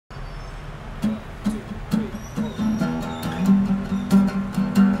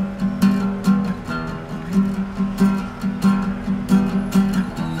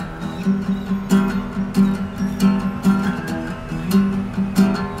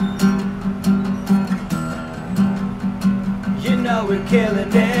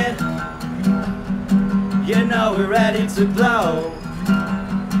killing it. You know we're ready to blow.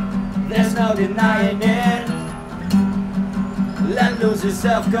 There's no denying it. Let loose your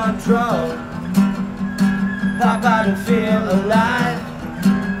self-control. Pop out and feel alive.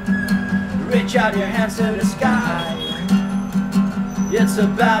 Reach out your hands to the sky. It's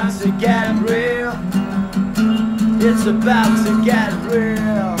about to get real. It's about to get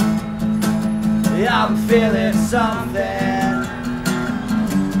real. I'm feeling something.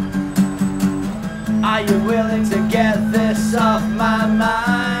 Are you willing to get this off my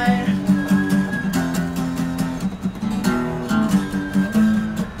mind?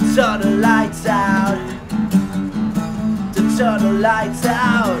 Turn the lights out. To turn the lights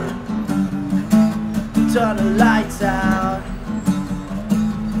out. Turn the lights out.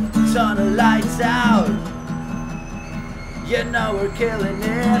 Turn the lights out. You know we're killing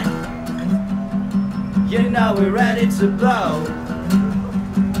it. You know we're ready to blow.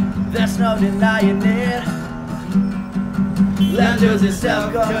 There's no denying it. Let loose your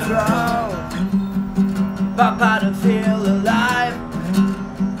self-control. Pop out and feel alive.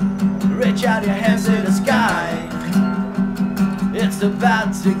 Reach out your hands to the sky. It's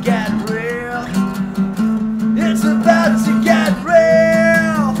about to get real. It's about to get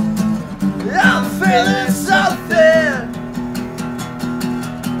real. I'm feeling something.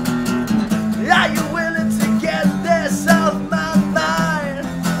 Are you willing to get this off my mind?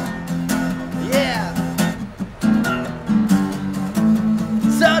 Yeah.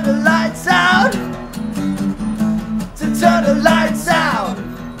 Turn the lights out. To turn the lights out.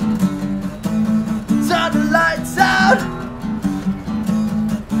 Turn the lights out.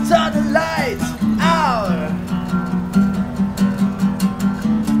 Turn the lights out. Turn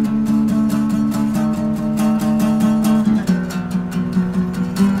the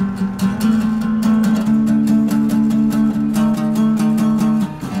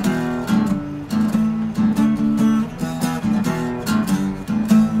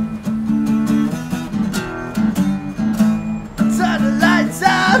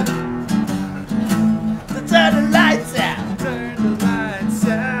out. Turn the lights out. Turn the lights out. Turn the lights out.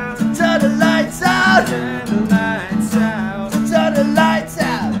 Turn the lights out. Turn the lights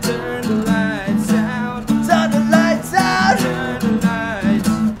out. Turn the lights out. Turn the lights out. Turn the lights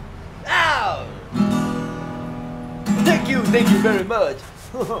out. Thank you very much.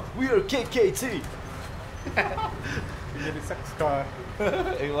 We are KKT. Jadi sucks.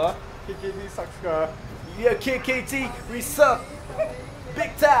 What? KKT sucks. Yeah, KKT, we suck.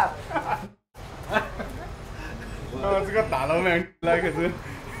 Big time. 这个打到没人来可是。